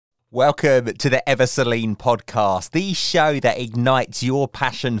Welcome to the Ever Celine podcast, the show that ignites your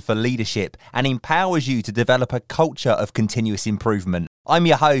passion for leadership and empowers you to develop a culture of continuous improvement. I'm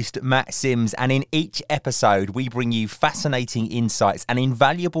your host, Matt Sims, and in each episode, we bring you fascinating insights and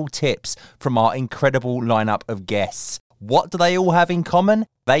invaluable tips from our incredible lineup of guests. What do they all have in common?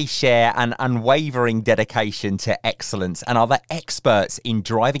 They share an unwavering dedication to excellence and are the experts in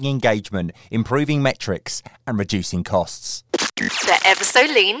driving engagement, improving metrics, and reducing costs. The Ever So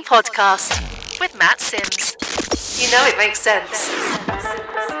Lean podcast with Matt Sims. You know it makes sense.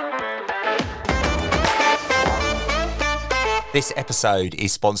 This episode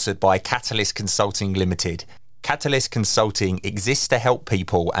is sponsored by Catalyst Consulting Limited. Catalyst Consulting exists to help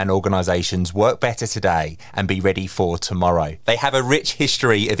people and organisations work better today and be ready for tomorrow. They have a rich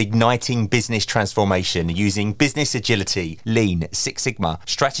history of igniting business transformation using business agility, lean, Six Sigma,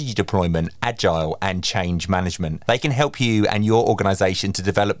 strategy deployment, agile and change management. They can help you and your organisation to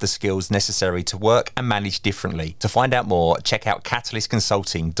develop the skills necessary to work and manage differently. To find out more, check out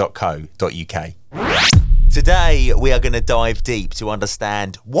catalystconsulting.co.uk. Today, we are going to dive deep to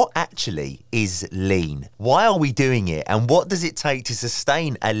understand what actually is lean. Why are we doing it? And what does it take to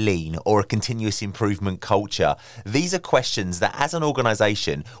sustain a lean or a continuous improvement culture? These are questions that as an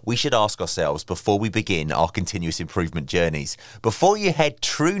organisation, we should ask ourselves before we begin our continuous improvement journeys. Before you head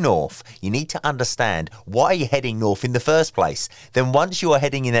true north, you need to understand why you're heading north in the first place. Then once you are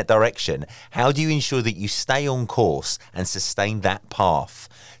heading in that direction, how do you ensure that you stay on course and sustain that path?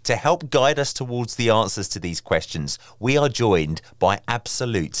 To help guide us towards the answers to these questions, we are joined by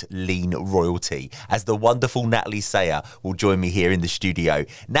absolute lean royalty, as the wonderful Natalie Sayer will join me here in the studio.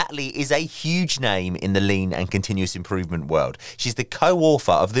 Natalie is a huge name in the lean and continuous improvement world. She's the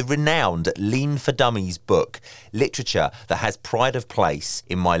co-author of the renowned Lean for Dummies book, literature that has pride of place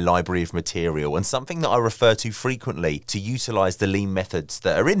in my library of material and something that I refer to frequently to utilise the lean methods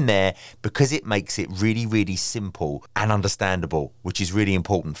that are in there because it makes it really, really simple and understandable, which is really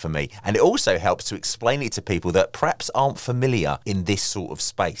important for me. And it also helps to explain it to people that perhaps aren't familiar in this sort of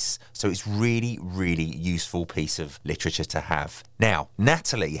space. So it's really, really useful piece of literature to have. Now,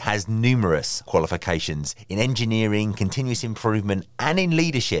 Natalie has numerous qualifications in engineering, continuous improvement, and in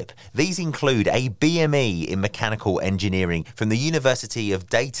leadership. These include a BME in mechanical engineering from the University of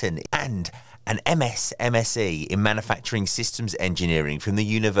Dayton and an MSc in Manufacturing Systems Engineering from the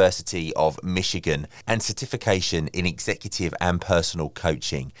University of Michigan, and certification in Executive and Personal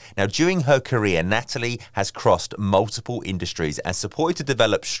Coaching. Now, during her career, Natalie has crossed multiple industries and supported to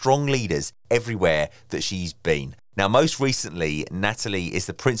develop strong leaders everywhere that she's been. Now, most recently, Natalie is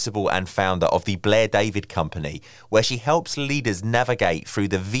the principal and founder of the Blair David Company, where she helps leaders navigate through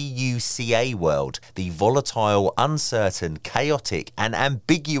the VUCA world, the volatile, uncertain, chaotic, and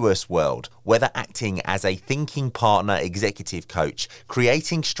ambiguous world, whether acting as a thinking partner executive coach,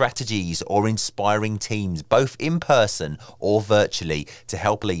 creating strategies, or inspiring teams, both in person or virtually, to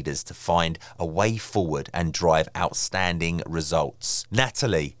help leaders to find a way forward and drive outstanding results.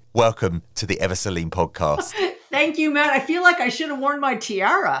 Natalie, welcome to the Ever Celine podcast. Thank you, Matt. I feel like I should have worn my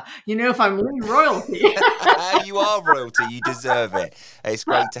tiara, if I'm lean royalty. You are royalty. You deserve it. It's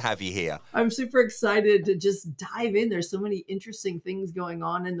great to have you here. I'm super excited to just dive in. There's so many interesting things going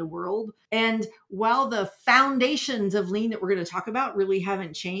on in the world. And while the foundations of lean that we're going to talk about really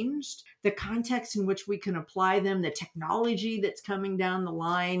haven't changed, the context in which we can apply them, the technology that's coming down the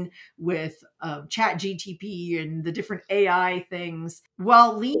line with ChatGPT and the different AI things.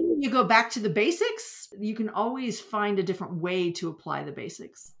 While lean, you go back to the basics, you can always find a different way to apply the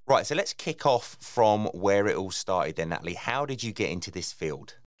basics. Right, so let's kick off from where it all started then, Natalie. How did you get into this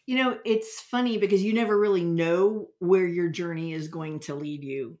field? It's funny because you never really know where your journey is going to lead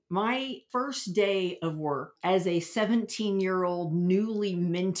you. My first day of work as a 17-year-old newly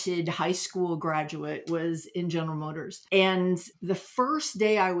minted high school graduate was in General Motors. And the first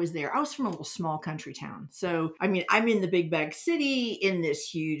day I was there, I was from a little small country town. So, I'm in the big bag city in this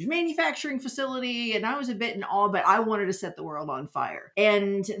huge manufacturing facility, and I was a bit in awe, but I wanted to set the world on fire.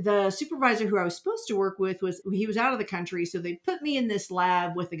 And the supervisor who I was supposed to work with was out of the country. So they put me in this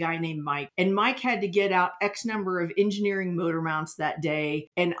lab with a guy named Mike, and Mike had to get out X number of engineering motor mounts that day,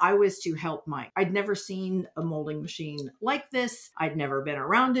 and I was to help Mike. I'd never seen a molding machine like this. I'd never been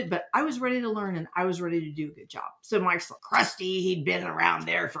around it, but I was ready to learn and I was ready to do a good job. So Mike's like crusty. He'd been around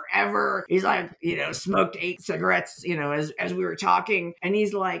there forever. He's like, smoked 8 cigarettes, as we were talking. And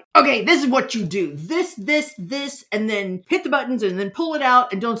he's like, okay, this is what you do. This, and then hit the buttons and then pull it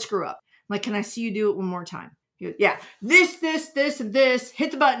out and don't screw up. I'm like, can I see you do it one more time? Yeah, this, and this,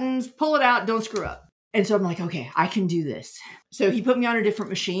 hit the buttons, pull it out, don't screw up. And so I'm like, okay, I can do this. So he put me on a different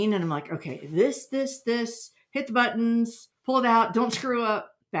machine and I'm like, okay, this, hit the buttons, pull it out, don't screw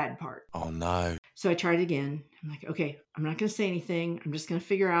up. bad part. Oh no. So I tried again. I'm like, okay, I'm not going to say anything. I'm just going to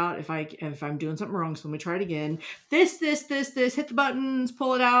figure out if I'm doing something wrong. So let me try it again. This, hit the buttons,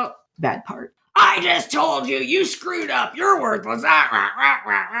 pull it out. Bad part. I just told you, you screwed up. You're worthless.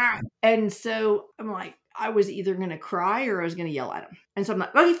 And so I'm like, I was either going to cry or I was going to yell at him. And so I'm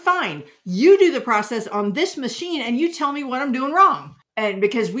like, okay, fine. You do the process on this machine and you tell me what I'm doing wrong. And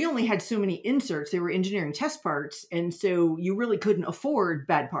because we only had so many inserts, they were engineering test parts. And so you really couldn't afford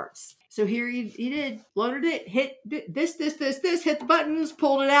bad parts. So here he did, loaded it, hit this, hit the buttons,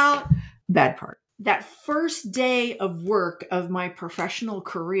 pulled it out. Bad part. That first day of work of my professional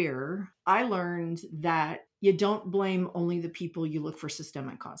career, I learned that you don't blame only the people, you look for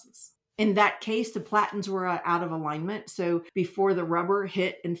systemic causes. In that case, the platens were out of alignment. So before the rubber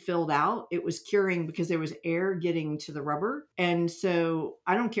hit and filled out, it was curing because there was air getting to the rubber. And so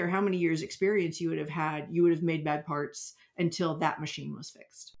I don't care how many years experience you would have had, you would have made bad parts until that machine was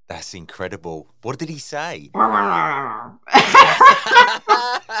fixed. That's incredible. What did he say?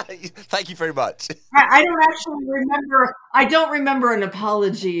 Thank you very much. I don't actually remember. I don't remember an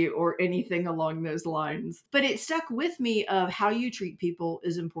apology or anything along those lines, but it stuck with me of how you treat people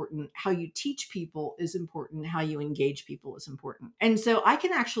is important. How you teach people is important. How you engage people is important. And so I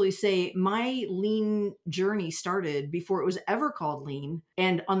can actually say my lean journey started before it was ever called lean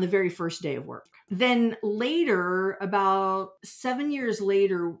and on the very first day of work. Then later, about 7 years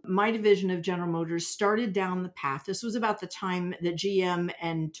later, my division of General Motors started down the path. This was about the time that GM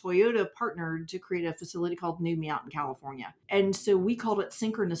and Toyota partnered to create a facility called NUMMI out in California. And so we called it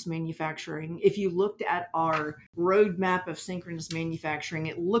synchronous manufacturing. If you looked at our roadmap of synchronous manufacturing,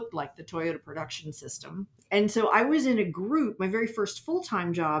 it looked like the Toyota production system. And so I was in a group. My very first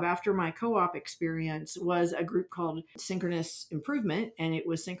full-time job after my co-op experience was a group called Synchronous Improvement, and it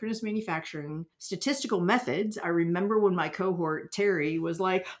was synchronous manufacturing, statistical methods. I remember when my cohort, Terry, was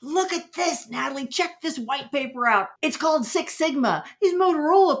like, look at this, Natalie, check this white paper out. It's called Six Sigma. These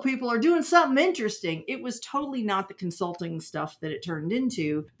Motorola people are doing something interesting. It was totally not the consulting stuff that it turned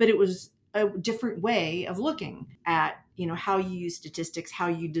into, but it was a different way of looking at, how you use statistics, how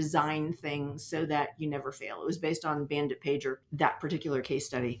you design things so that you never fail. It was based on Bandit Pager, that particular case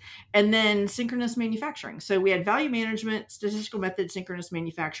study. And then synchronous manufacturing. So we had value management, statistical method, synchronous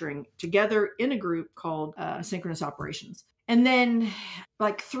manufacturing together in a group called synchronous operations. And then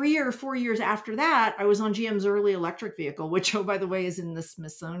like 3 or 4 years after that, I was on GM's early electric vehicle, which, oh, by the way, is in the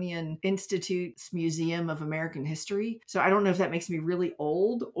Smithsonian Institute's Museum of American History. So I don't know if that makes me really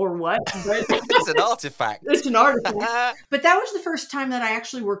old or what. But it's an artifact. It's an artifact. But that was the first time that I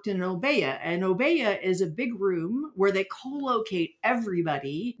actually worked in an Obeya. And Obeya is a big room where they co-locate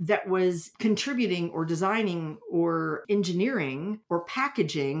everybody that was contributing or designing or engineering or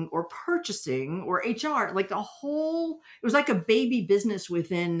packaging or purchasing or HR, like the whole, it was like a baby business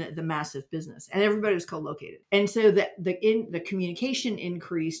within the massive business, and everybody was co-located. And so the communication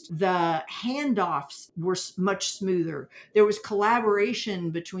increased, the handoffs were much smoother. There was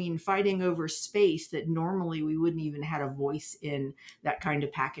collaboration between fighting over space that normally we wouldn't even have a voice in that kind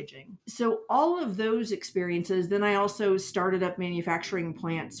of packaging. So all of those experiences, then I also started up manufacturing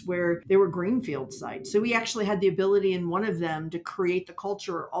plants where there were greenfield sites. So we actually had the ability in one of them to create the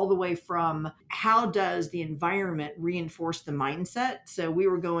culture all the way from how does the environment reinforce the mindset. So we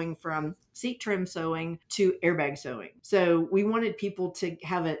were going from seat trim sewing to airbag sewing. So we wanted people to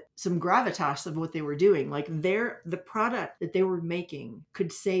have some gravitas of what they were doing. Like the product that they were making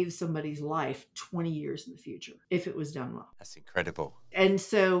could save somebody's life 20 years in the future if it was done well. That's incredible. And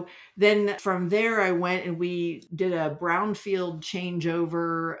so then from there, I went and we did a brownfield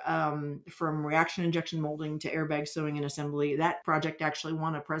changeover from reaction injection molding to airbag sewing and assembly. That project actually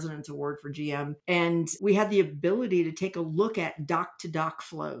won a President's Award for GM. And we had the ability to take a look at dock-to-dock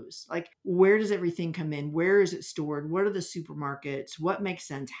flows. Like, where does everything come in? Where is it stored? What are the supermarkets? What makes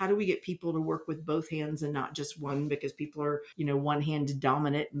sense? How do we get people to work with both hands and not just one? Because people are, one-hand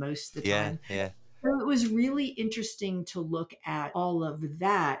dominant most of the time. Yeah. So it was really interesting to look at all of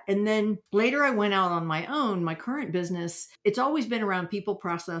that. And then later I went out on my own. My current business, it's always been around people,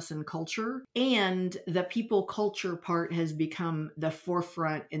 process, and culture. And the people culture part has become the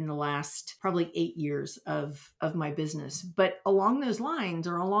forefront in the last probably 8 years of my business. But along those lines,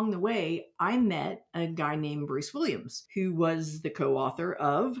 or along the way, I met a guy named Bruce Williams, who was the co-author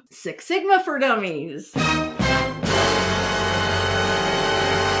of Six Sigma for Dummies.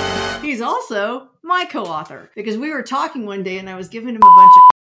 He's also my co-author, because we were talking one day and I was giving him a bunch of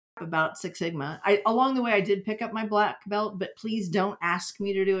crap about Six Sigma. Along the way, I did pick up my black belt, but please don't ask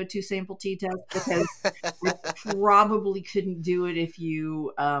me to do a 2-sample T-test, because I probably couldn't do it if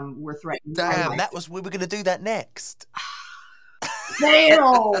you were threatened. Damn, we were going to do that next.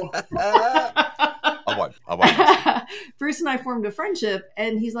 Fail. I won't. Bruce and I formed a friendship,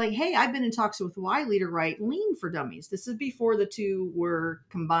 and he's like, hey, I've been in talks with Y Leader Right, Lean for Dummies. This is before the two were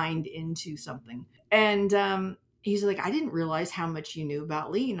combined into something. And he's like, I didn't realize how much you knew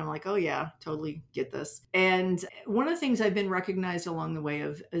about lean. I'm like, oh yeah, totally get this. And one of the things I've been recognized along the way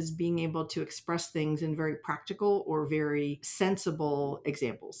of is being able to express things in very practical or very sensible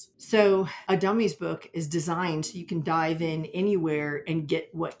examples. So a dummies book is designed so you can dive in anywhere and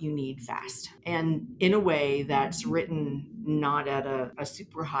get what you need fast, and in a way that's written not at a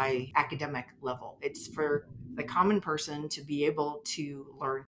super high academic level. It's for the common person to be able to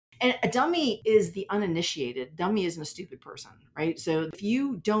learn. And a dummy is the uninitiated. Dummy isn't a stupid person, right? So if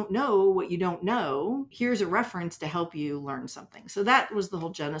you don't know what you don't know, here's a reference to help you learn something. So that was the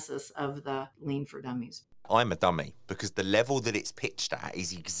whole genesis of the Lean for Dummies. I'm a dummy because the level that it's pitched at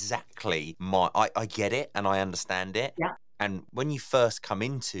is exactly I get it and I understand it. Yeah. And when you first come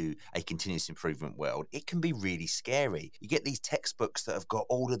into a continuous improvement world, it can be really scary. You get these textbooks that have got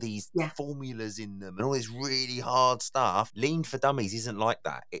all of these formulas in them and all this really hard stuff. Lean for Dummies isn't like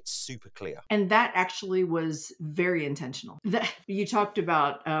that. It's super clear. And that actually was very intentional. You talked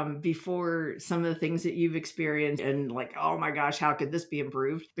about before some of the things that you've experienced and like, oh my gosh, how could this be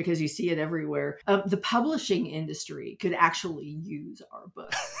improved? Because you see it everywhere. The publishing industry could actually use our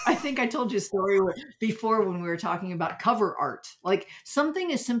book. I think I told you a story before when we were talking about cover art, like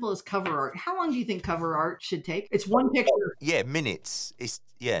something as simple as cover art. How long do you think cover art should take? It's one picture. Yeah, minutes.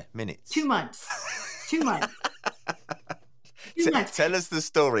 Minutes. 2 months. 2 months. Tell us the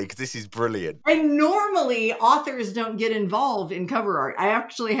story, because this is brilliant. And normally authors don't get involved in cover art. I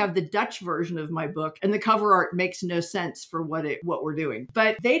actually have the Dutch version of my book, and the cover art makes no sense for what we're doing.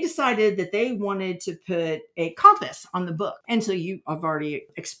 But they decided that they wanted to put a compass on the book. And so I've already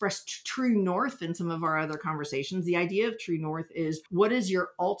expressed true north in some of our other conversations. The idea of true north is, what is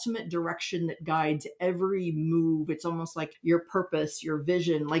your ultimate direction that guides every move? It's almost like your purpose, your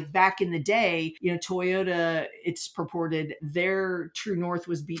vision. Like back in the day, Toyota, it's purported their true north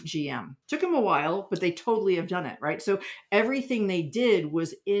was beat GM. Took them a while, but they totally have done it, right? So everything they did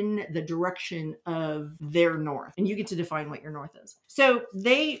was in the direction of their north. And you get to define what your north is. So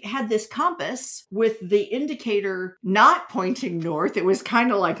they had this compass with the indicator not pointing north. It was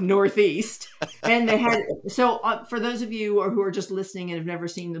kind of like northeast. And they had, for those of you who are just listening and have never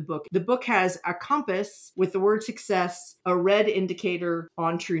seen the book has a compass with the word success, a red indicator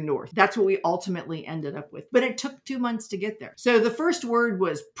on true north. That's what we ultimately ended up with. But it took 2 months to get there. So the first word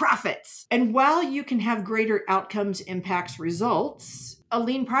was profits. And while you can have greater outcomes, impacts, results, a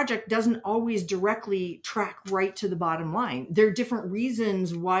lean project doesn't always directly track right to the bottom line. There are different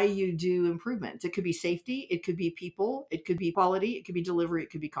reasons why you do improvements. It could be safety, it could be people, it could be quality, it could be delivery, it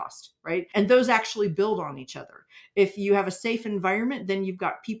could be cost, right? And those actually build on each other. If you have a safe environment, then you've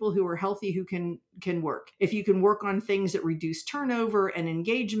got people who are healthy who can work. If you can work on things that reduce turnover and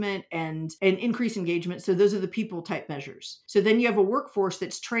engagement and increase engagement, so those are the people type measures. So then you have a workforce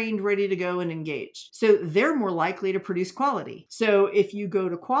that's trained, ready to go and engaged. So they're more likely to produce quality. So if you go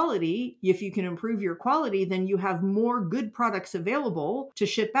to quality, if you can improve your quality, then you have more good products available to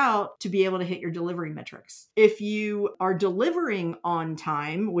ship out to be able to hit your delivery metrics. If you are delivering on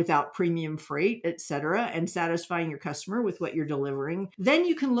time without premium freight, et cetera, and satisfying your customer with what you're delivering, then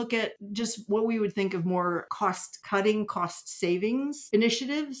you can look at just what we would think of more cost cutting, cost savings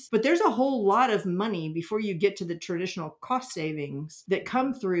initiatives. But there's a whole lot of money before you get to the traditional cost savings that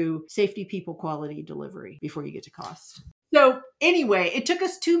come through safety, people, quality, delivery before you get to cost. So anyway, it took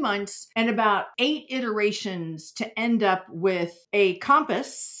us 2 months and about 8 iterations to end up with a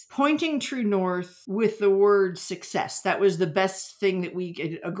compass pointing true north with the word success. That was the best thing that we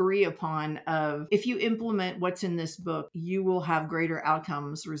could agree upon of, if you implement what's in this book, you will have greater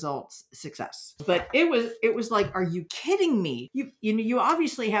outcomes, results, success. But it was like, are you kidding me? You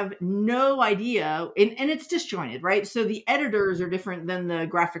obviously have no idea, and it's disjointed, right? So the editors are different than the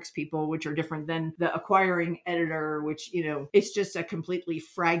graphics people, which are different than the acquiring editor, which, it's just a completely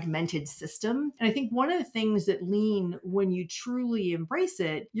fragmented system. And I think one of the things that lean, when you truly embrace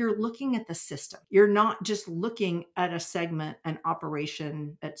it, you're looking at the system. You're not just looking at a segment, an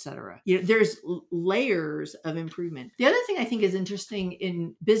operation, et cetera. There's layers of improvement. The other thing I think is interesting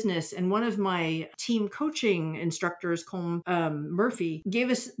in business, and one of my team coaching instructors, Colm Murphy,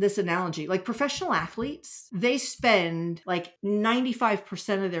 gave us this analogy. Like professional athletes, they spend like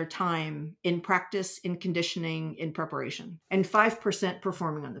 95% of their time in practice, in conditioning, in preparation, and 5%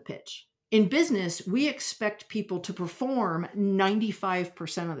 performing on the pitch. In business, we expect people to perform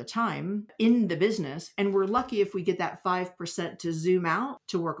 95% of the time in the business. And we're lucky if we get that 5% to zoom out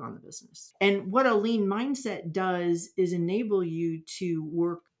to work on the business. And what a lean mindset does is enable you to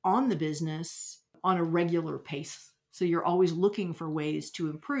work on the business on a regular pace. So you're always looking for ways to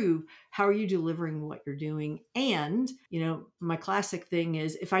improve. How are you delivering what you're doing? And, my classic thing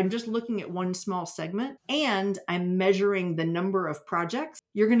is if I'm just looking at one small segment and I'm measuring the number of projects,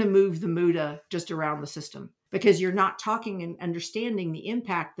 you're going to move the Muda just around the system because you're not talking and understanding the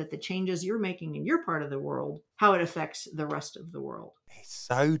impact that the changes you're making in your part of the world, how it affects the rest of the world. It's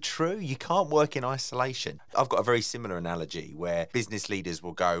so true. You can't work in isolation. I've got a very similar analogy where business leaders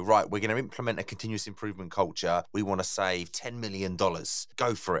will go, right, we're going to implement a continuous improvement culture. We want to save $10 million.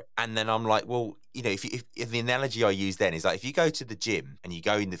 Go for it. And then I'm like, well, if the analogy I use then is like, if you go to the gym and you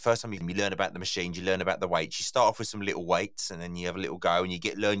go in the first time you learn about the machines, you learn about the weights, you start off with some little weights and then you have a little go and you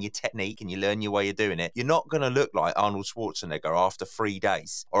learn your technique and you learn your way of doing it. You're not going to look like Arnold Schwarzenegger after 3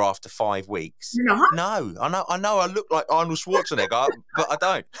 days or after 5 weeks. You're not? No, I know I look like Arnold Schwarzenegger, but I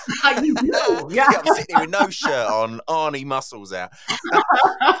don't. You do. Yeah. I'm sitting here with no shirt on, Arnie muscles out.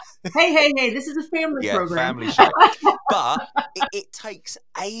 Hey, this is a family program. Family show. But it takes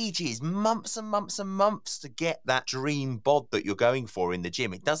ages, months and months and months to get that dream bod that you're going for in the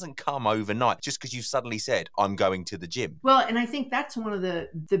gym. It doesn't come overnight just because you've suddenly said, I'm going to the gym. Well, and I think that's one of the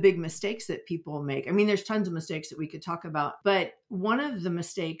big mistakes that people make. I mean, there's tons of mistakes that we could talk about, but one of the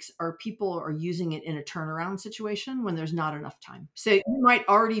mistakes are people are using it in a turnaround situation when there's not enough time. So you might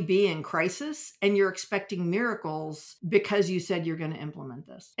already be in crisis and you're expecting miracles because you said you're going to implement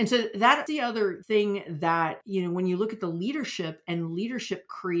this. And so that's the other thing that, when you look at the leadership and leadership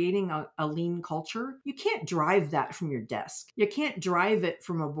creating a lean culture, you can't drive that from your desk. You can't drive it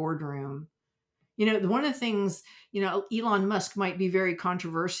from a boardroom. One of the things, Elon Musk might be very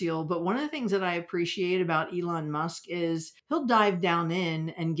controversial, but one of the things that I appreciate about Elon Musk is he'll dive down in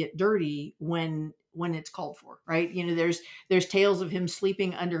and get dirty when it's called for, right? There's tales of him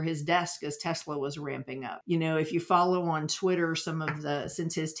sleeping under his desk as Tesla was ramping up. If you follow on Twitter,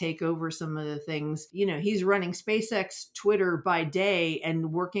 since his takeover, some of the things, he's running SpaceX Twitter by day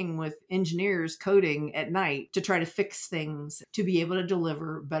and working with engineers coding at night to try to fix things to be able to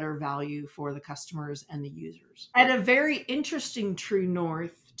deliver better value for the customers and the users. At a very interesting true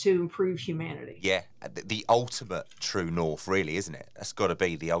north to improve humanity. Yeah, the ultimate true north, really, isn't it? That's got to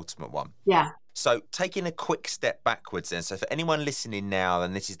be the ultimate one. Yeah. So taking a quick step backwards then, so for anyone listening now,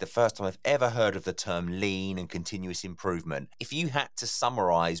 and this is the first time I've ever heard of the term lean and continuous improvement, if you had to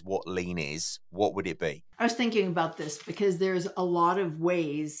summarize what lean is, what would it be? I was thinking about this because there's a lot of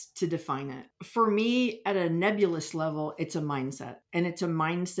ways to define it. For me, at a nebulous level, it's a mindset. And it's a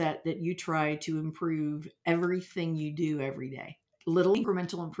mindset that you try to improve everything you do every day. Little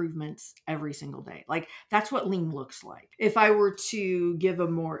incremental improvements every single day. Like that's what lean looks like. If I were to give a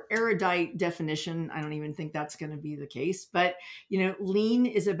more erudite definition, I don't even think that's going to be the case. But, lean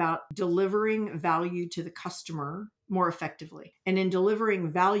is about delivering value to the customer more effectively. And in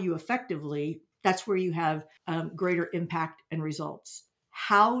delivering value effectively, that's where you have greater impact and results.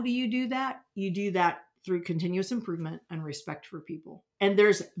 How do you do that? You do that through continuous improvement and respect for people. And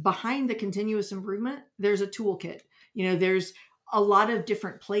there's behind the continuous improvement, there's a toolkit. There's a lot of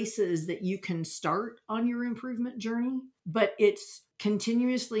different places that you can start on your improvement journey, but it's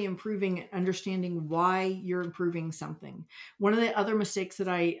continuously improving and understanding why you're improving something. One of the other mistakes that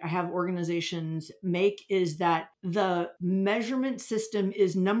I have organizations make is that the measurement system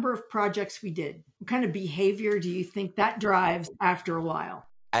is number of projects we did. What kind of behavior do you think that drives after a while?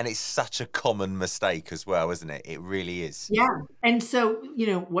 And it's such a common mistake as well, isn't it? It really is. Yeah. And so,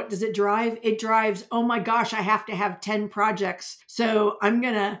 what does it drive? It drives, oh my gosh, I have to have 10 projects. So I'm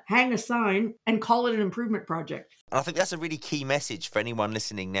going to hang a sign and call it an improvement project. And I think that's a really key message for anyone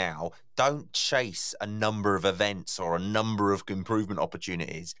listening now. Don't chase a number of events or a number of improvement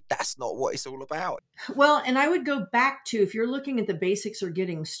opportunities. That's not what it's all about. Well, and I would go back to, if you're looking at the basics or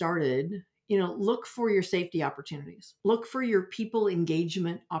getting started, look for your safety opportunities. Look for your people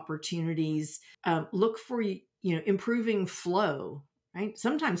engagement opportunities. Look for, improving flow, right?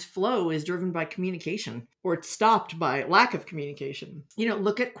 Sometimes flow is driven by communication or it's stopped by lack of communication.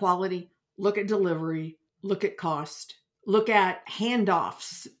 Look at quality, look at delivery, look at cost, look at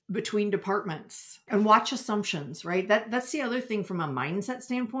handoffs between departments and watch assumptions, right? That's the other thing from a mindset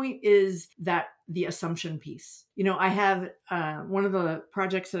standpoint is that the assumption piece. I have one of the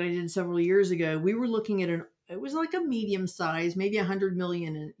projects that I did several years ago, we were looking at it was like a medium size, maybe 100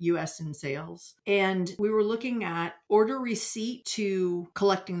 million in US in sales. And we were looking at order receipt to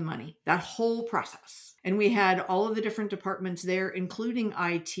collecting the money, that whole process. And we had all of the different departments there, including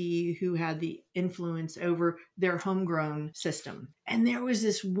IT, who had the influence over their homegrown system. And there was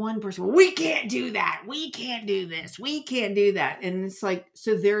this one person, well, we can't do that. We can't do this. We can't do that. And it's like,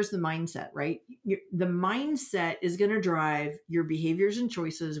 so there's the mindset, right? The mindset is going to drive your behaviors and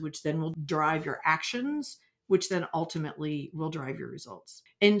choices, which then will drive your actions, which then ultimately will drive your results.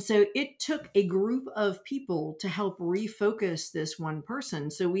 And so it took a group of people to help refocus this one person.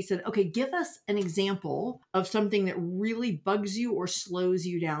 So we said, okay, give us an example of something that really bugs you or slows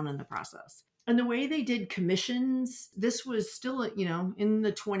you down in the process. And the way they did commissions, this was still, in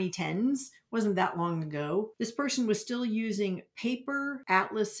the 2010s, wasn't that long ago. This person was still using paper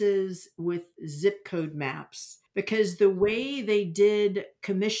atlases with zip code maps, because the way they did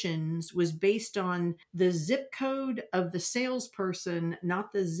commissions was based on the zip code of the salesperson,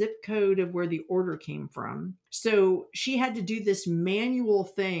 not the zip code of where the order came from. So she had to do this manual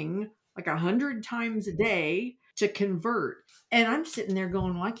thing like 100 times a day to convert. And I'm sitting there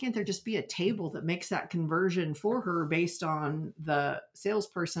going, why can't there just be a table that makes that conversion for her based on the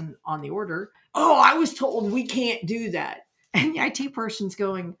salesperson on the order? Oh, I was told we can't do that. And the IT person's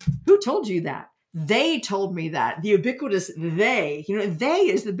going, who told you that? They told me that. The ubiquitous they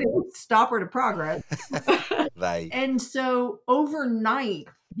is the biggest stopper to progress. They. And so overnight,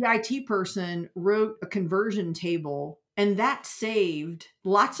 the IT person wrote a conversion table, and that saved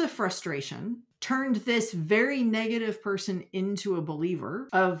lots of frustration, turned this very negative person into a believer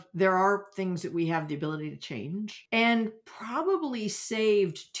of there are things that we have the ability to change, and probably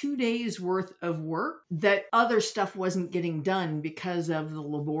saved 2 days worth of work that other stuff wasn't getting done because of the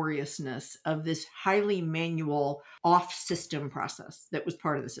laboriousness of this highly manual off-system process that was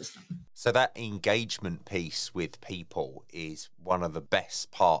part of the system. So that engagement piece with people is one of the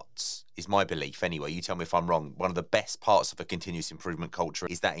best parts, is my belief anyway. You tell me if I'm wrong. One of the best parts of a continuous improvement culture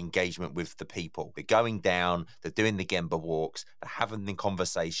is that engagement with the people. They're going down, they're doing the Gemba walks, they're having the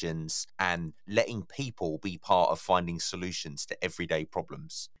conversations, and letting people be part of finding solutions to everyday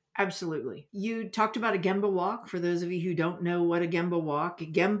problems. Absolutely. You talked about a Gemba walk. For those of you who don't know what a Gemba walk,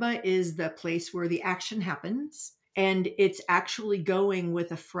 Gemba is the place where the action happens. And it's actually going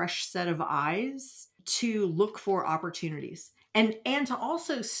with a fresh set of eyes to look for opportunities and to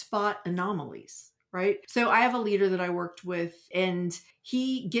also spot anomalies, right? So I have a leader that I worked with, and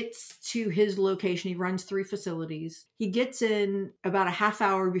he gets to his location. He runs 3 facilities. He gets in about a half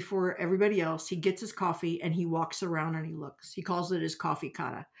hour before everybody else. He gets his coffee and he walks around and he looks. He calls it his coffee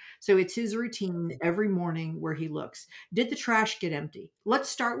kata. So it's his routine every morning where he looks. Did the trash get empty? Let's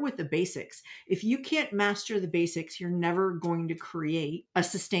start with the basics. If you can't master the basics, you're never going to create a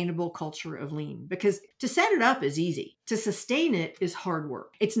sustainable culture of lean, because to set it up is easy. To sustain it is hard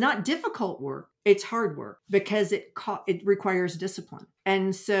work. It's not difficult work. It's hard work because it requires discipline.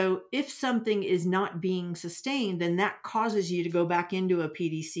 And so if something is not being sustained, then that causes you to go back into a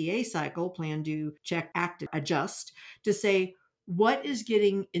PDCA cycle, plan, do, check, act, adjust, to say, what is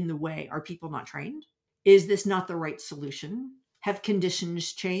getting in the way? Are people not trained? Is this not the right solution? Have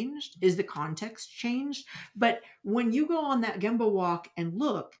conditions changed? Is the context changed? But when you go on that Gemba walk and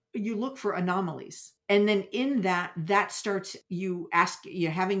you look for anomalies. And then in that starts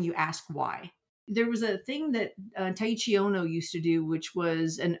having you ask why. There was a thing that Taiichi Ohno used to do, which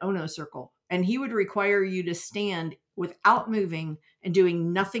was an Ohno circle. And he would require you to stand without moving and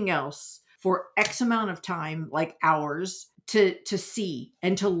doing nothing else for X amount of time, like hours, to see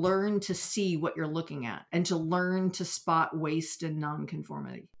and to learn to see what you're looking at and to learn to spot waste and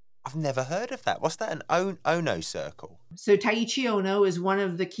nonconformity. I've never heard of that. What's that, an Ohno circle? So Taiichi Ohno is one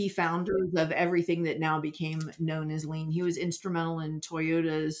of the key founders of everything that now became known as lean. He was instrumental in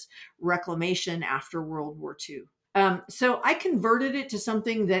Toyota's reclamation after World War II. So I converted it to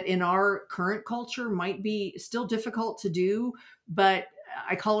something that in our current culture might be still difficult to do, but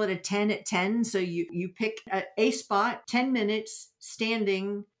I call it a 10 at 10. So you pick a spot, 10 minutes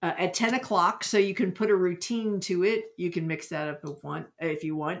standing at 10 o'clock. So you can put a routine to it. You can mix that up if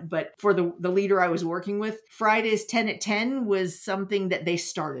you want. But for the leader I was working with, Friday's 10 at 10 was something that they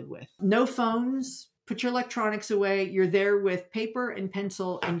started with. No phones. Put your electronics away. You're there with paper and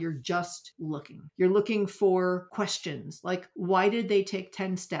pencil and you're just looking. You're looking for questions like, why did they take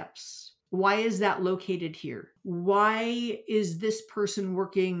 10 steps? Why is that located here? Why is this person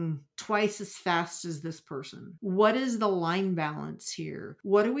working twice as fast as this person? What is the line balance here?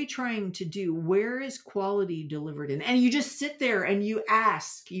 What are we trying to do? Where is quality delivered in? And you just sit there and you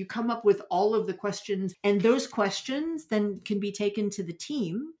ask, you come up with all of the questions, and those questions then can be taken to the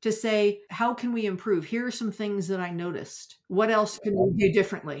team to say, how can we improve? Here are some things that I noticed. What else can we do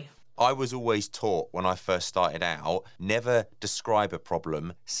differently? I was always taught when I first started out, never describe a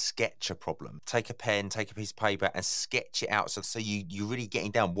problem, sketch a problem. Take a pen, take a piece of paper and sketch it out. So you're really getting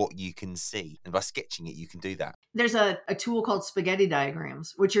down what you can see. And by sketching it, you can do that. There's a tool called spaghetti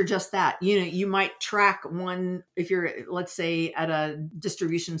diagrams, which are just that. You might track one, if you're, let's say, at a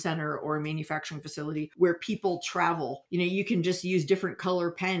distribution center or a manufacturing facility where people travel, you can just use different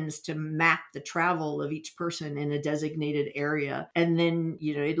color pens to map the travel of each person in a designated area. And then,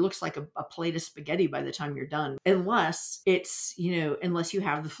 it looks like a plate of spaghetti by the time you're done, unless it's, unless you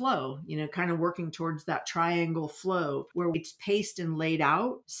have the flow, kind of working towards that triangle flow where it's paced and laid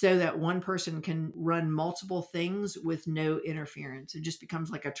out so that one person can run multiple things with no interference. It just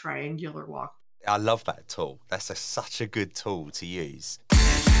becomes like a triangular walk. I love that tool. That's such a good tool to use.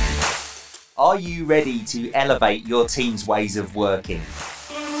 Are you ready to elevate your team's ways of working?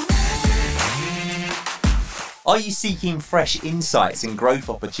 Are you seeking fresh insights and growth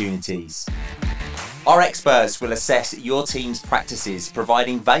opportunities? Our experts will assess your team's practices,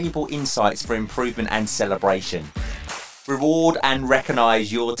 providing valuable insights for improvement and celebration. Reward and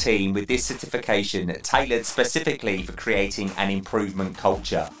recognise your team with this certification tailored specifically for creating an improvement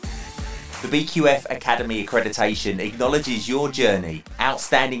culture. The BQF Academy accreditation acknowledges your journey,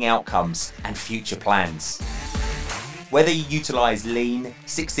 outstanding outcomes, and future plans. Whether you utilise Lean,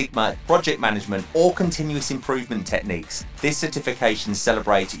 Six Sigma, project management, or continuous improvement techniques, this certification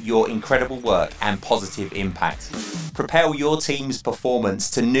celebrates your incredible work and positive impact. Propel your team's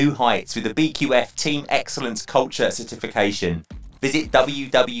performance to new heights with the BQF Team Excellence Culture Certification. Visit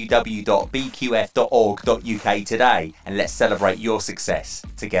www.bqf.org.uk today and let's celebrate your success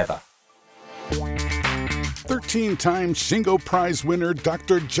together. 13-time Shingo Prize winner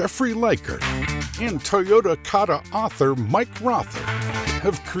Dr. Jeffrey Leiker and Toyota Kata author Mike Rother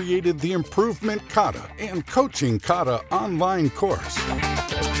have created the Improvement Kata and Coaching Kata online course.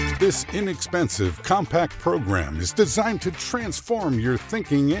 This inexpensive, compact program is designed to transform your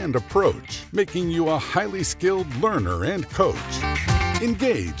thinking and approach, making you a highly skilled learner and coach.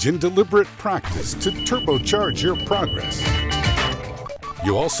 Engage in deliberate practice to turbocharge your progress.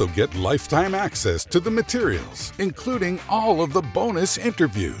 You also get lifetime access to the materials, including all of the bonus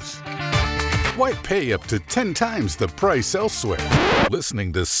interviews. Why pay up to 10 times the price elsewhere,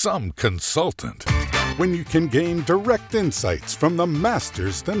 listening to some consultant, when you can gain direct insights from the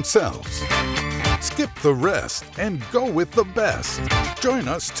masters themselves? Skip the rest and go with the best. Join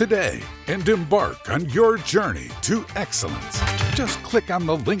us today and embark on your journey to excellence. Just click on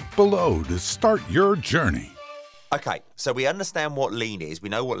the link below to start your journey. Okay, so we understand what Lean is. We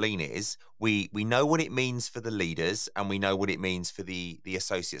know what Lean is. We know what it means for the leaders, and we know what it means for the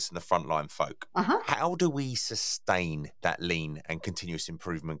associates and the frontline folk. How do we sustain that Lean and continuous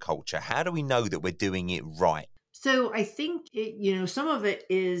improvement culture? How do we know that we're doing it right? So I think some of it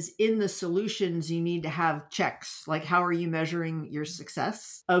is in the solutions. You need to have checks, like how are you measuring your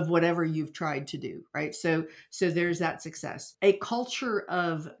success of whatever you've tried to do, right? So there's that success. A culture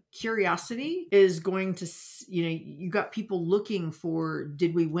of curiosity is going to, you got people looking for,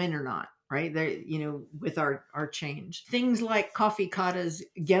 did we win or not? Right there, with our change. Things like Coffee Kata's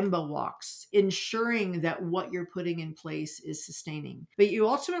Gemba walks, ensuring that what you're putting in place is sustaining. But you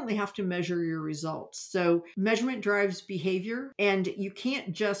ultimately have to measure your results. So measurement drives behavior, and you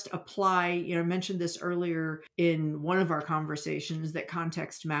can't just apply, I mentioned this earlier in one of our conversations, that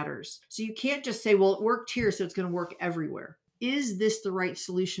context matters. So you can't just say, well, it worked here, so it's going to work everywhere. Is this the right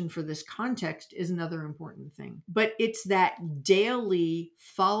solution for this context is another important thing. But it's that daily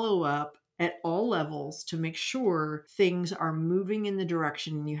follow-up at all levels to make sure things are moving in the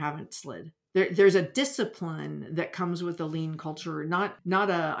direction you haven't slid. There's a discipline that comes with a lean culture, not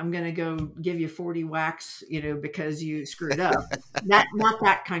a I'm going to go give you 40 whacks, because you screwed up. Not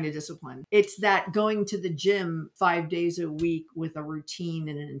that kind of discipline. It's that going to the gym 5 days a week with a routine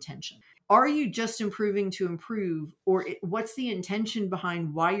and an intention. Are you just improving to improve, or what's the intention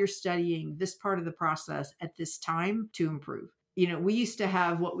behind why you're studying this part of the process at this time to improve? We used to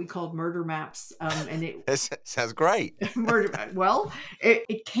have what we called murder maps, and it sounds great. Murder map. Well,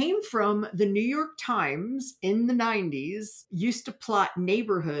 it came from the New York Times in the 90s. Used to plot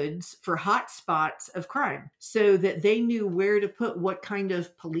neighborhoods for hot spots of crime, so that they knew where to put what kind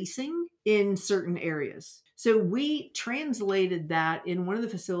of policing in certain areas. So we translated that in one of the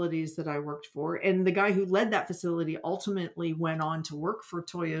facilities that I worked for. And the guy who led that facility ultimately went on to work for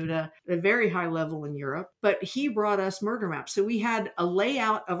Toyota at a very high level in Europe. But he brought us murder maps. So we had a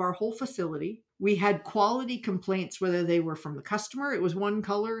layout of our whole facility We had quality complaints, whether they were from the customer, it was one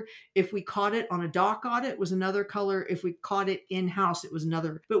color. If we caught it on a dock audit, it was another color. If we caught it in-house, it was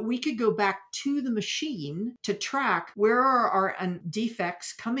another. But we could go back to the machine to track where are our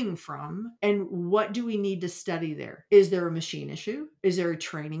defects coming from and what do we need to study there. Is there a machine issue? Is there a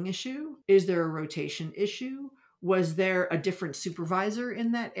training issue? Is there a rotation issue? Was there a different supervisor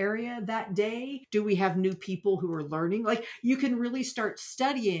in that area that day? Do we have new people who are learning? Like, you can really start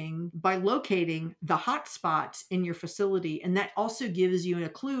studying by locating the hot spots in your facility. And that also gives you a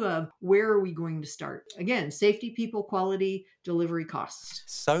clue of where are we going to start? Again, safety, people, quality, delivery, costs.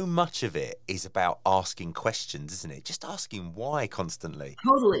 So much of it is about asking questions, isn't it? Just asking why constantly.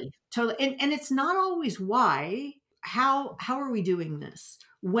 Totally. And it's not always why. How are we doing this?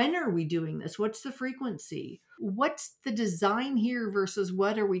 When are we doing this? What's the frequency? What's the design here versus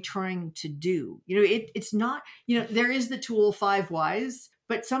what are we trying to do? It's not, there is the tool 5 whys,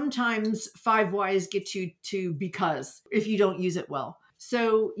 but sometimes 5 whys get you to because if you don't use it well.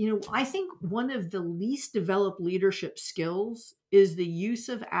 So, I think one of the least developed leadership skills is the use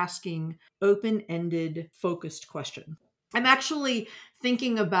of asking open-ended, focused questions. I'm actually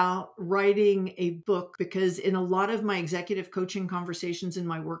thinking about writing a book because in a lot of my executive coaching conversations in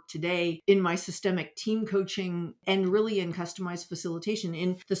my work today, in my systemic team coaching, and really in customized facilitation,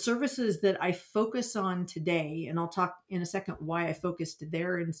 in the services that I focus on today, and I'll talk in a second why I focused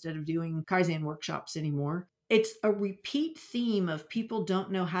there instead of doing Kaizen workshops anymore. It's a repeat theme of people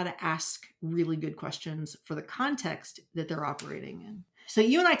don't know how to ask really good questions for the context that they're operating in. So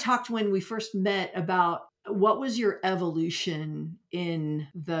you and I talked when we first met about what was your evolution in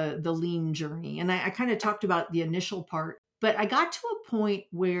the lean journey? And I kind of talked about the initial part, but I got to a point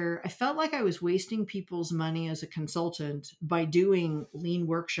where I felt like I was wasting people's money as a consultant by doing lean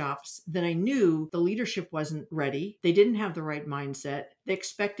workshops that I knew the leadership wasn't ready. They didn't have the right mindset. They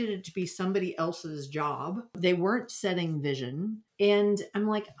expected it to be somebody else's job. They weren't setting vision. And I'm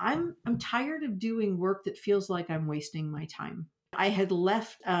like, I'm tired of doing work that feels like I'm wasting my time. I had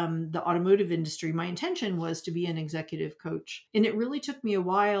left the automotive industry. My intention was to be an executive coach. And it really took me a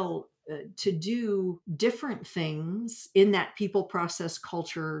while to do different things in that people, process,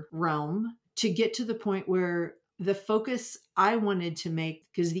 culture realm to get to the point where the focus I wanted to make,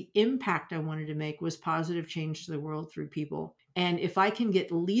 because the impact I wanted to make was positive change to the world through people. And if I can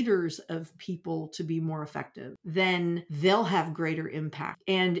get leaders of people to be more effective, then they'll have greater impact.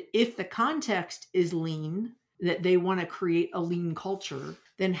 And if the context is lean, that they want to create a lean culture,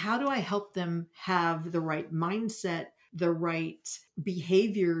 then how do I help them have the right mindset, the right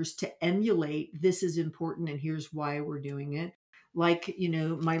behaviors to emulate this is important and here's why we're doing it? Like,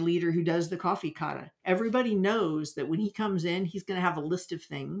 my leader who does the coffee kata. Everybody knows that when he comes in, he's going to have a list of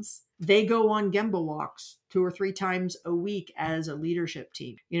things. They go on Gemba walks 2 or 3 times a week as a leadership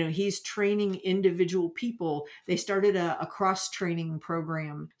team. He's training individual people. They started a cross-training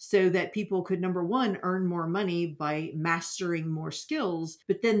program so that people could, number one, earn more money by mastering more skills.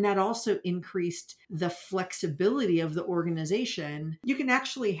 But then that also increased the flexibility of the organization. You can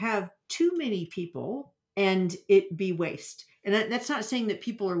actually have too many people and it be waste. And that's not saying that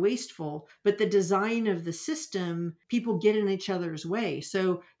people are wasteful, but the design of the system, people get in each other's way.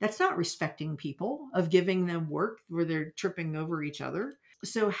 So that's not respecting people, of giving them work where they're tripping over each other.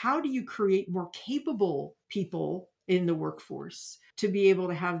 So how do you create more capable people in the workforce to be able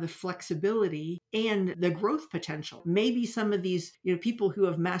to have the flexibility and the growth potential? Maybe some of these, people who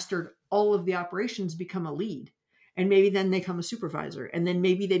have mastered all of the operations become a lead. And maybe then they become a supervisor, and then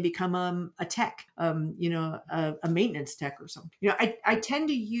maybe they become a tech, a maintenance tech or something. I tend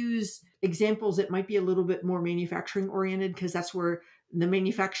to use examples that might be a little bit more manufacturing oriented because that's where the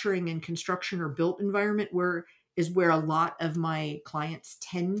manufacturing and construction or built environment is where a lot of my clients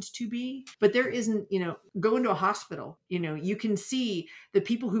tend to be. But there isn't, go into a hospital, you can see the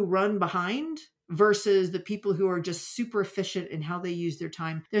people who run behind versus the people who are just super efficient in how they use their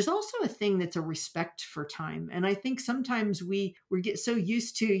time. There's also a thing that's a respect for time. And I think sometimes we get so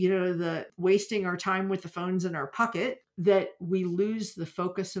used to, the wasting our time with the phones in our pocket that we lose the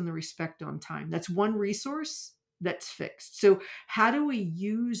focus and the respect on time. That's one resource that's fixed. So how do we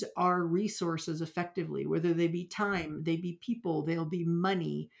use our resources effectively, whether they be time, they be people, they'll be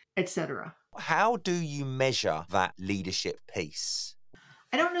money, etc.? How do you measure that leadership piece?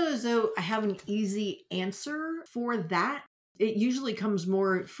 I don't know as though I have an easy answer for that. It usually comes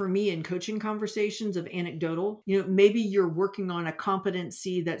more for me in coaching conversations of anecdotal. Maybe you're working on a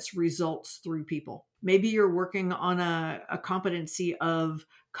competency that's results through people. Maybe you're working on a competency of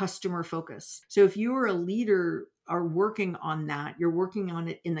customer focus. So if you are a leader are working on that, you're working on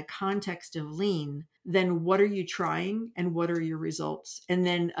it in the context of lean, then what are you trying and what are your results? And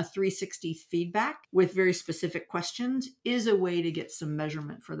then a 360 feedback with very specific questions is a way to get some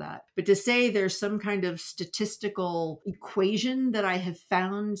measurement for that. But to say there's some kind of statistical equation that I have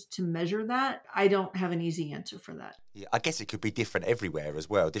found to measure that, I don't have an easy answer for that. Yeah, I guess it could be different everywhere as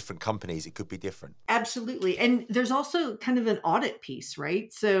well. Different companies, it could be different. Absolutely. And there's also kind of an audit piece,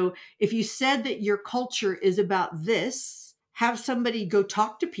 right? So if you said that your culture is about this, have somebody go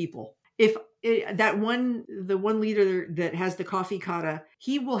talk to people. If the one leader that has the coffee kata,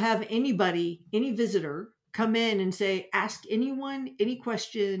 he will have anybody, any visitor come in and say, ask anyone any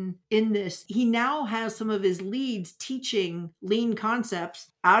question in this. He now has some of his leads teaching lean concepts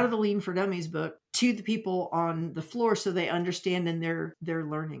out of the Lean for Dummies book to the people on the floor so they understand and they're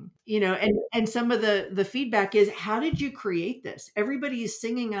learning. And some of the feedback is, how did you create this? Everybody is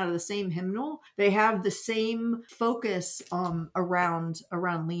singing out of the same hymnal. They have the same focus around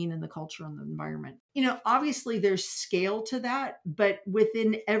lean and the culture and the environment. Obviously there's scale to that, but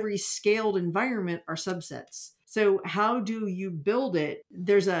within every scaled environment are subsets. So how do you build it?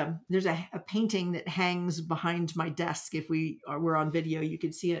 There's a painting that hangs behind my desk. If we're on video, you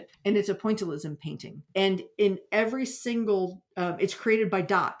can see it. And it's a pointillism painting. And in every single, it's created by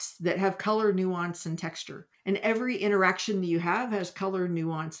dots that have color, nuance, and texture. And every interaction that you have has color,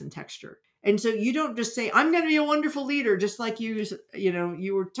 nuance, and texture. And so you don't just say, I'm going to be a wonderful leader, just like you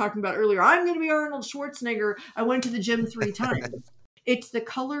were talking about earlier. I'm going to be Arnold Schwarzenegger. I went to the gym 3 times. It's the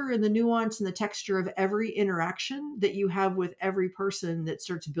color and the nuance and the texture of every interaction that you have with every person that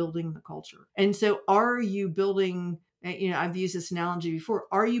starts building the culture. And so are you building, I've used this analogy before,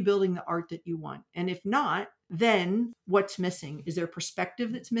 are you building the art that you want? And if not, then what's missing? Is there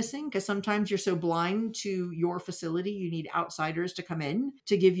perspective that's missing? Because sometimes you're so blind to your facility, you need outsiders to come in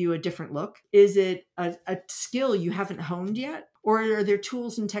to give you a different look. Is it a skill you haven't honed yet? Or are there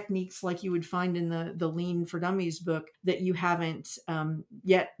tools and techniques like you would find in the Lean for Dummies book that you haven't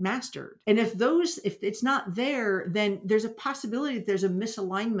yet mastered? And if it's not there, then there's a possibility that there's a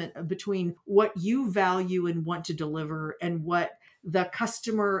misalignment between what you value and want to deliver and what the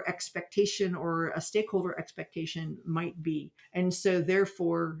customer expectation or a stakeholder expectation might be. And so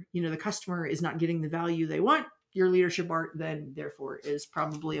therefore, the customer is not getting the value they want. Your leadership art then therefore is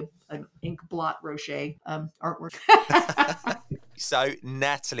probably an ink blot Rocher artwork. So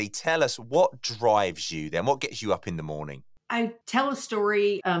Natalie, tell us, what drives you then? What gets you up in the morning? I tell a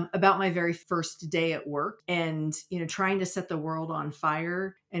story about my very first day at work and, trying to set the world on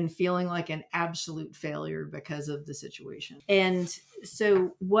fire and feeling like an absolute failure because of the situation. And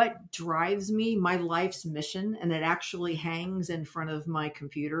so what drives me, my life's mission, and it actually hangs in front of my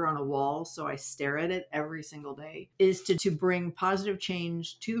computer on a wall, so I stare at it every single day, is to bring positive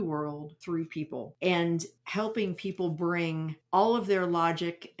change to the world through people and helping people bring all of their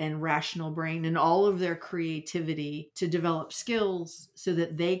logic and rational brain and all of their creativity to develop skills so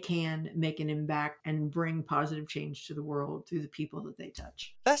that they can make an impact and bring positive change to the world through the people that they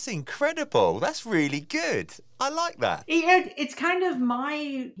touch. That's incredible. That's really good. I like that. It's kind of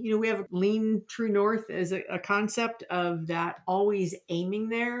we have Lean True North as a concept of that, always aiming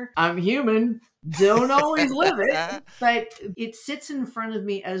there. I'm human, don't always live it, but it sits in front of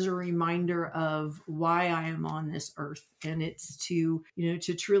me as a reminder of why I am on this earth. And it's to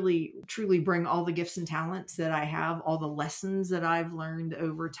truly bring all the gifts and talents that I have, all the lessons that I've learned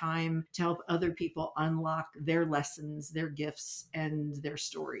over time to help other people unlock their lessons, their gifts, and their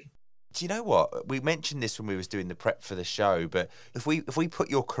story. Do you know what? We mentioned this when we was doing the prep for the show, but if we put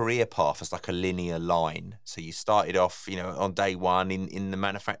your career path as like a linear line, so you started off, on day one in the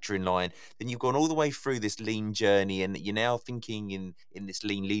manufacturing line, then you've gone all the way through this lean journey and you're now thinking in this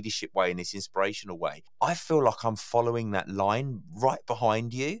lean leadership way, in this inspirational way. I feel like I'm following that line right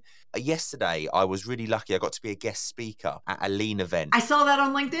behind you. Yesterday, I was really lucky. I got to be a guest speaker at a lean event. I saw that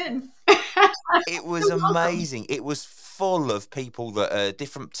on LinkedIn. It was amazing. It was full of people that are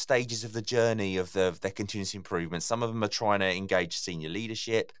different stages of the journey of their continuous improvement. Some of them are trying to engage senior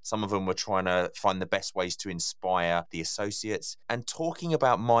leadership. Some of them were trying to find the best ways to inspire the associates, and talking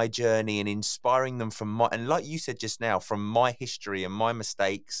about my journey and inspiring them and like you said just now, from my history and my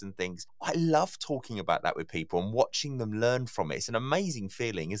mistakes and things. I love talking about that with people and watching them learn from it. It's an amazing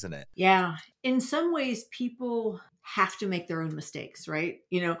feeling, isn't it? Yeah. In some ways, people have to make their own mistakes, right?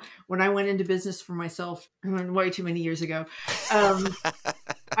 When I went into business for myself way too many years ago,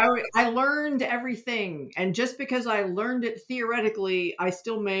 I learned everything. And just because I learned it theoretically, I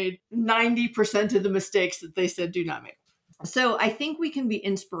still made 90% of the mistakes that they said do not make. So I think we can be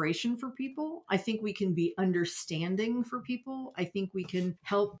inspiration for people. I think we can be understanding for people. I think we can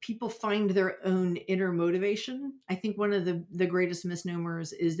help people find their own inner motivation. I think one of the greatest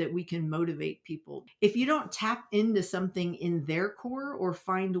misnomers is that we can motivate people. If you don't tap into something in their core or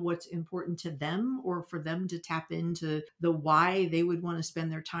find what's important to them, or for them to tap into the why they would want to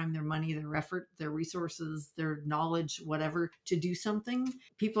spend their time, their money, their effort, their resources, their knowledge, whatever, to do something,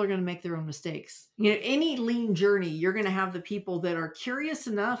 people are going to make their own mistakes. Any lean journey, you're going to have the people that are curious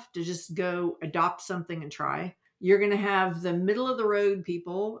enough to just go adopt something and try. You're going to have the middle of the road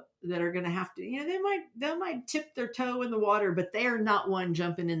people that are going to have to, they might tip their toe in the water, but they are not one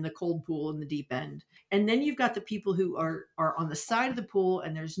jumping in the cold pool in the deep end. And then you've got the people who are on the side of the pool,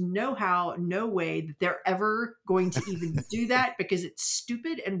 and there's no way that they're ever going to even do that, because it's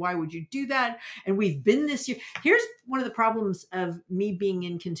stupid. And why would you do that? And we've been this year. Here's one of the problems of me being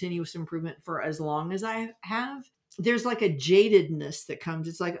in continuous improvement for as long as I have. There's like a jadedness that comes.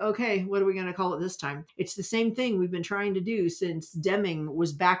 It's like, okay, what are we going to call it this time? It's the same thing we've been trying to do since Deming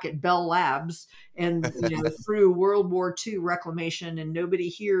was back at Bell Labs and through World War II reclamation, and nobody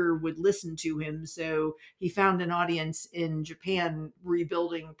here would listen to him. So he found an audience in Japan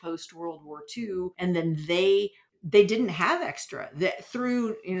rebuilding post World War II. And then they didn't have extra that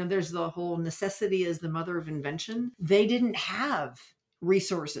through, there's the whole necessity is the mother of invention. They didn't have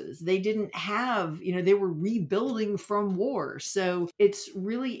resources. They didn't have, they were rebuilding from war. So it's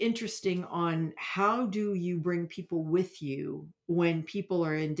really interesting on how do you bring people with you when people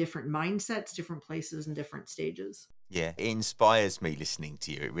are in different mindsets, different places, and different stages. Yeah, it inspires me listening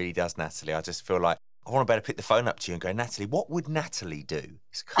to you. It really does, Natalie. I just feel like I want to better pick the phone up to you and go, Natalie, what would Natalie do?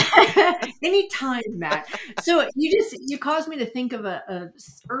 Anytime, Matt. So you caused me to think of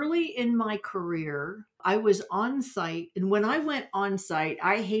early in my career, I was on site. And when I went on site,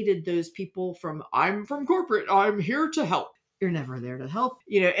 I hated those people I'm from corporate, I'm here to help. You're never there to help,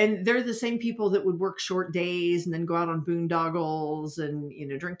 and they're the same people that would work short days and then go out on boondoggles and,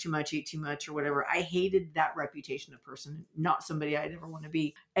 drink too much, eat too much, or whatever. I hated that reputation of person, not somebody I'd ever want to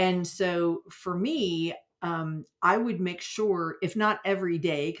be. And so for me, I would make sure, if not every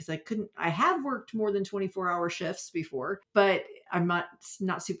day, because I have worked more than 24-hour shifts before, but I'm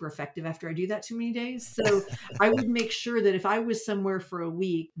not super effective after I do that too many days. So I would make sure that if I was somewhere for a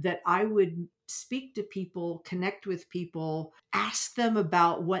week, that I would speak to people, connect with people, ask them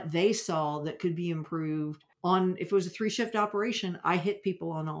about what they saw that could be improved. If it was a 3-shift operation, I hit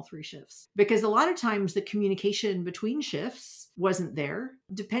people on all 3 shifts, because a lot of times the communication between shifts wasn't there.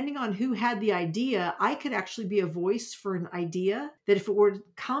 Depending on who had the idea, I could actually be a voice for an idea that if it were to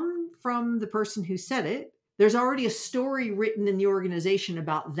come from the person who said it, there's already a story written in the organization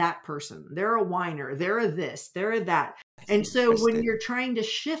about that person. They're a whiner, they're a this, they're a that. And so when you're trying to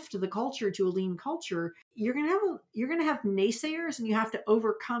shift the culture to a lean culture, you're going to have naysayers, and you have to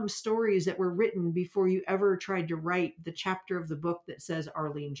overcome stories that were written before you ever tried to write the chapter of the book that says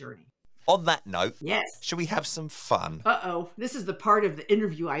our lean journey. On that note, yes, should we have some fun? This is the part of the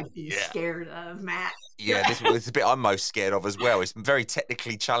interview I'd be scared of, Matt. Yeah, this is the bit I'm most scared of as well. It's very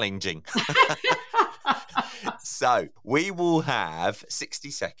technically challenging. So we will have 60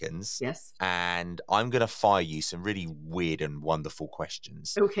 seconds. Yes. And I'm going to fire you some really weird and wonderful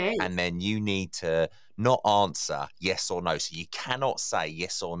questions. Okay. And then you need to not answer yes or no. So you cannot say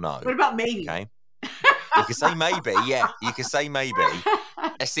yes or no. What about maybe? Okay. You can say maybe. Yeah, you can say maybe.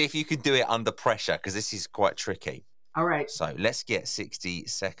 Let's see if you can do it under pressure, because this is quite tricky. All right. So let's get 60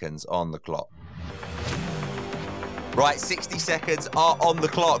 seconds on the clock. Right, 60 seconds are on the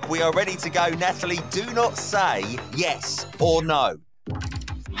clock. We are ready to go. Natalie, do not say yes or no.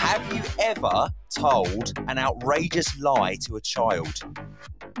 Have you ever told an outrageous lie to a child?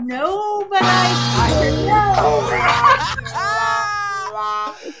 No, but I know.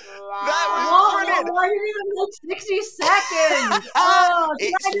 That was brilliant. Why didn't even look 60 seconds?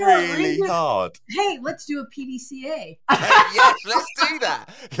 It's really hard. Hey, let's do a PDCA. Yes, let's do that.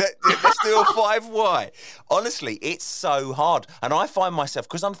 Let's do a 5Y. Honestly, it's so hard. And I find myself,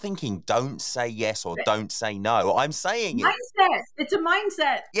 because I'm thinking, don't say yes or don't say no. I'm saying it. Mindset. It's a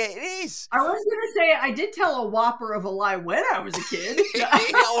mindset. Yeah, it is. I was going to say, I did tell a whopper of a lie when I was a kid.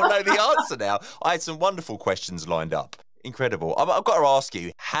 I know the answer now. I had some wonderful questions lined up. Incredible. I've got to ask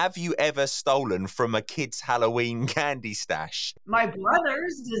you, have you ever stolen from a kid's Halloween candy stash? My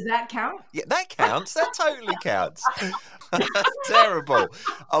brother's, does that count? Yeah, that counts. That totally counts. Terrible.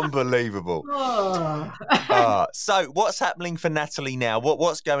 Unbelievable. So what's happening for Natalie now?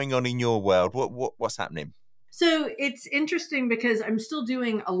 What's going on in your world? What's happening? So it's interesting because I'm still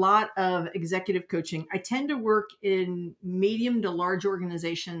doing a lot of executive coaching. I tend to work in medium to large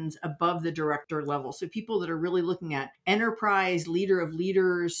organizations above the director level. So people that are really looking at enterprise, leader of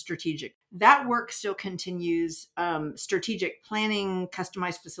leaders, strategic. That work still continues. Strategic planning,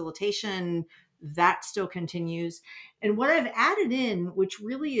 customized facilitation, that still continues. And what I've added in, which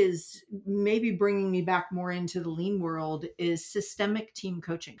really is maybe bringing me back more into the lean world, is systemic team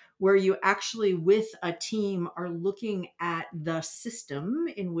coaching, where you actually, with a team, are looking at the system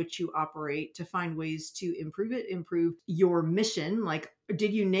in which you operate to find ways to improve it, improve your mission. Like,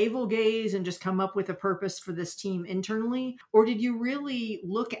 did you navel gaze and just come up with a purpose for this team internally? Or did you really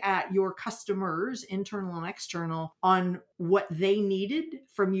look at your customers, internal and external, on what they needed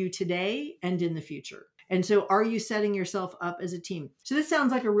from you today and in the future? And so are you setting yourself up as a team? So this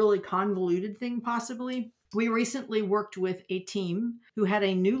sounds like a really convoluted thing, possibly. We recently worked with a team who had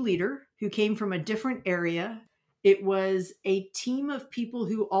a new leader who came from a different area. It was a team of people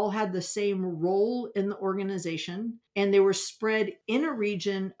who all had the same role in the organization, and they were spread in a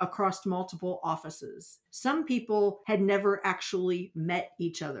region across multiple offices. Some people had never actually met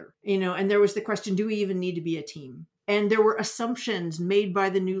each other, and there was the question, do we even need to be a team? And there were assumptions made by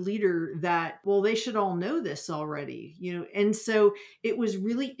the new leader that, well, they should all know this already, And so it was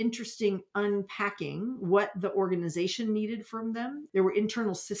really interesting unpacking what the organization needed from them. There were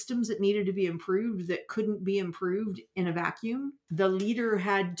internal systems that needed to be improved that couldn't be improved in a vacuum. The leader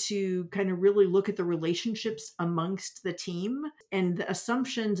had to kind of really look at the relationships amongst the team and the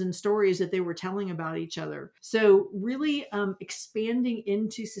assumptions and stories that they were telling about each other. So really expanding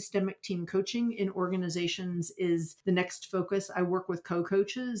into systemic team coaching in organizations is the next focus. I work with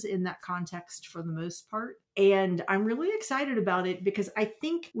co-coaches in that context for the most part. And I'm really excited about it because I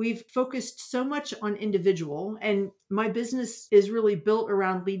think we've focused so much on individual, and my business is really built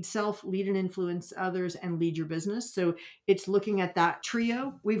around lead self, lead and influence others, and lead your business. So it's looking at that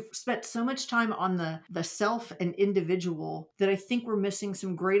trio. We've spent so much time on the self and individual that I think we're missing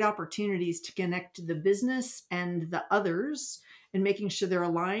some great opportunities to connect the business and the others and making sure they're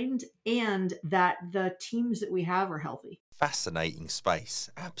aligned and that the teams that we have are healthy. Fascinating space.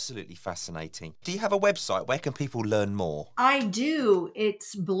 Absolutely fascinating. Do you have a website? Where can people learn more? I do.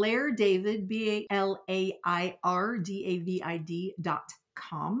 It's Blair David,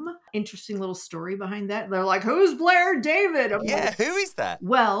 BLAIRDAVID.com. Interesting little story behind that. They're like, who's Blair David? I'm like, who is that?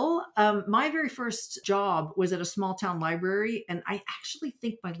 Well, my very first job was at a small town library, and I actually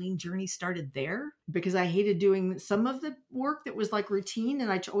think my lean journey started there because I hated doing some of the work that was like routine,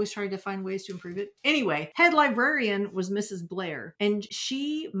 and I always tried to find ways to improve it. Anyway, head librarian was Mrs. Blair, and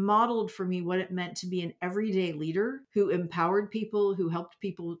she modeled for me what it meant to be an everyday leader who empowered people, who helped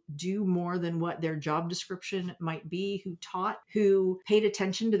people do more than what their job description might be, who taught, who paid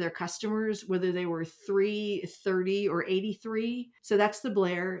attention to their customers, whether they were 3, 30, or 83. So that's the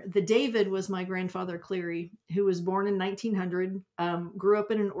Blair. The David was my grandfather Cleary, who was born in 1900, grew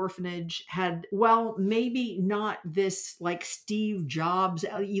up in an orphanage, had, well, maybe not this like Steve Jobs,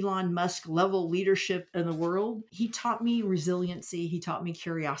 Elon Musk level leadership in the world. He taught me resiliency. He taught me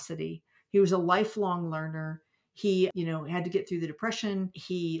curiosity. He was a lifelong learner. He, had to get through the Depression.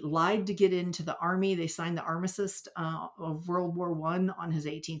 He lied to get into the Army. They signed the armistice of World War I on his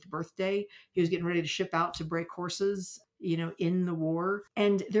 18th birthday. He was getting ready to ship out to break horses, in the war.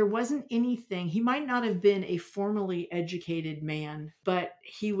 And there wasn't anything, he might not have been a formally educated man, but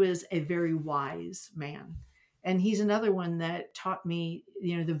he was a very wise man. And he's another one that taught me,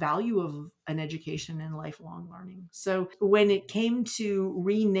 the value of an education and lifelong learning. So when it came to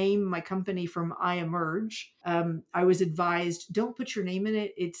rename my company from I Emerge, I was advised, don't put your name in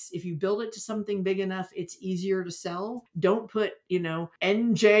it. If you build it to something big enough, it's easier to sell. Don't put,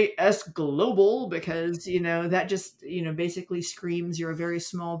 NJS Global, because, that just, basically screams you're a very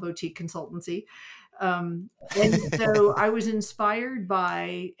small boutique consultancy. And so I was inspired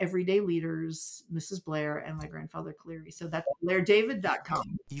by everyday leaders, Mrs. Blair, and my grandfather Cleary. So that's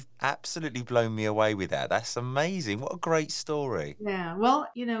BlairDavid.com. You've absolutely blown me away with that. That's amazing. What a great story. Yeah.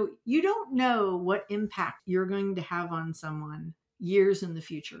 Well, you don't know what impact you're going to have on someone years in the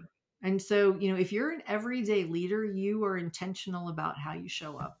future. And so, if you're an everyday leader, you are intentional about how you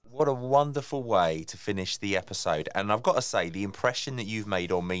show up. What a wonderful way to finish the episode. And I've got to say, the impression that you've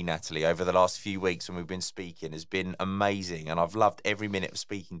made on me, Natalie, over the last few weeks when we've been speaking has been amazing. And I've loved every minute of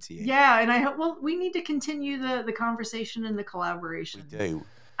speaking to you. Yeah. And I hope, we need to continue the conversation and the collaboration. We do.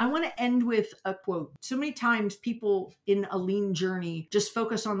 I want to end with a quote. So many times people in a lean journey just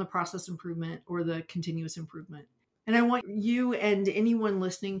focus on the process improvement or the continuous improvement. And I want you and anyone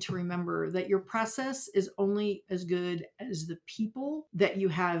listening to remember that your process is only as good as the people that you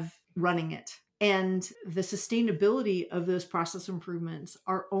have running it. And the sustainability of those process improvements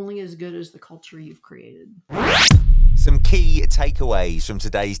are only as good as the culture you've created. Some key takeaways from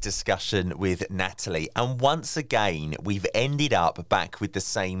today's discussion with Natalie. And once again, we've ended up back with the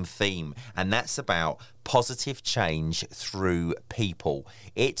same theme, and that's about positive change through people.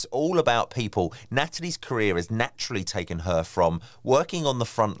 It's all about people. Natalie's career has naturally taken her from working on the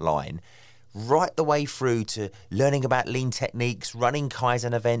front line right the way through to learning about lean techniques, running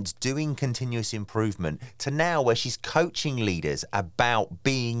Kaizen events, doing continuous improvement, to now where she's coaching leaders about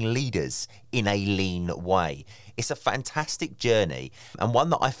being leaders in a lean way. It's a fantastic journey, and one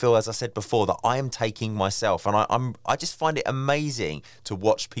that I feel, as I said before, that I am taking myself, and I just find it amazing to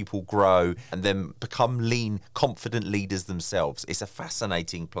watch people grow and then become lean, confident leaders themselves. It's a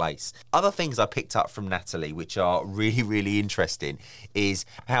fascinating place. Other things I picked up from Natalie, which are really, really interesting, is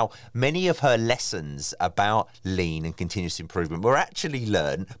how many of her lessons about lean and continuous improvement were actually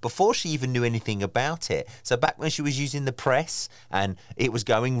learned before she even knew anything about it. So back when she was using the press and it was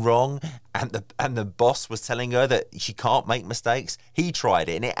going wrong, and the boss was telling her that she can't make mistakes, he tried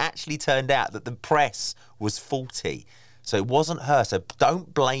it, and it actually turned out that the press was faulty. So it wasn't her. So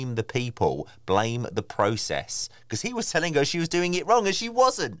don't blame the people, blame the process, because he was telling her she was doing it wrong and she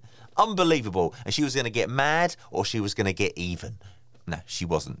wasn't. Unbelievable. And she was going to get mad or she was going to get even. No, she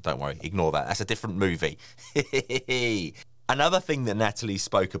wasn't. Don't worry. Ignore that. That's a different movie. Another thing that Natalie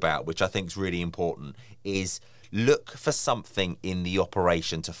spoke about, which I think is really important, is look for something in the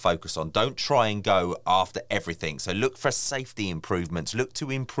operation to focus on. Don't try and go after everything. So look for safety improvements. Look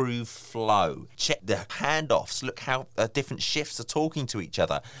to improve flow. Check the handoffs. Look how different shifts are talking to each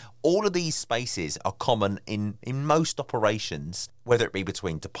other. All of these spaces are common in most operations, whether it be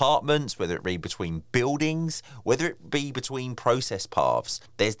between departments, whether it be between buildings, whether it be between process paths.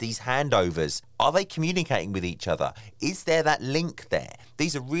 There's these handovers. Are they communicating with each other? Is there that link there?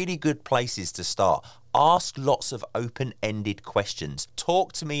 These are really good places to start. Ask lots of open-ended questions.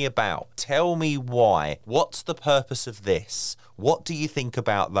 Talk to me about, tell me why. What's the purpose of this? What do you think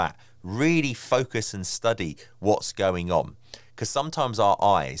about that? Really focus and study what's going on. Because sometimes our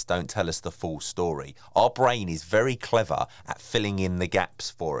eyes don't tell us the full story. Our brain is very clever at filling in the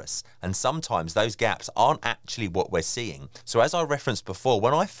gaps for us. And sometimes those gaps aren't actually what we're seeing. So as I referenced before,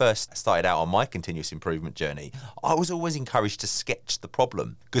 when I first started out on my continuous improvement journey, I was always encouraged to sketch the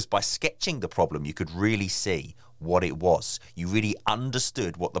problem. Because by sketching the problem, you could really see what it was. You really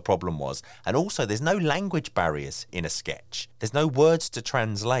understood what the problem was. And also, there's no language barriers in a sketch. There's no words to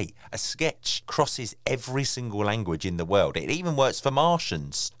translate. A sketch crosses every single language in the world. It even works for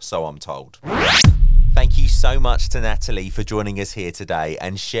Martians, so I'm told. Thank you so much to Natalie for joining us here today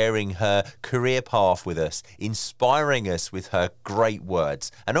and sharing her career path with us, inspiring us with her great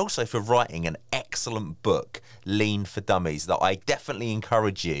words, and also for writing an excellent book, Lean for Dummies, that I definitely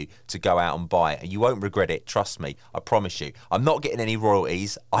encourage you to go out and buy. And you won't regret it, trust me, I promise you. I'm not getting any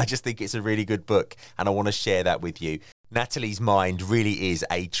royalties, I just think it's a really good book and I want to share that with you. Natalie's mind really is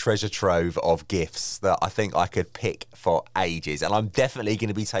a treasure trove of gifts that I think I could pick for ages. And I'm definitely going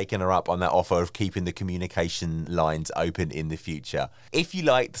to be taking her up on that offer of keeping the communication lines open in the future. If you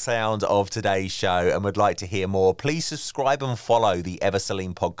like the sound of today's show and would like to hear more, please subscribe and follow the Ever So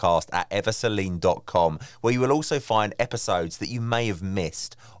Lean podcast at eversolean.com, where you will also find episodes that you may have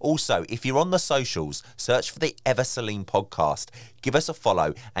missed. Also, if you're on the socials, search for the Ever So Lean podcast. Give us a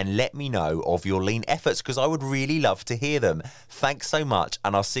follow and let me know of your lean efforts, because I would really love to hear them. Thanks so much,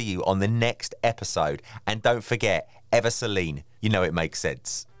 and I'll see you on the next episode. And don't forget, Ever So Lean, you know it makes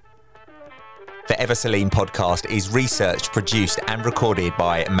sense. The Ever So Lean podcast is researched, produced and recorded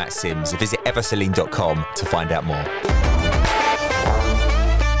by Matt Sims. Visit eversolean.com to find out more.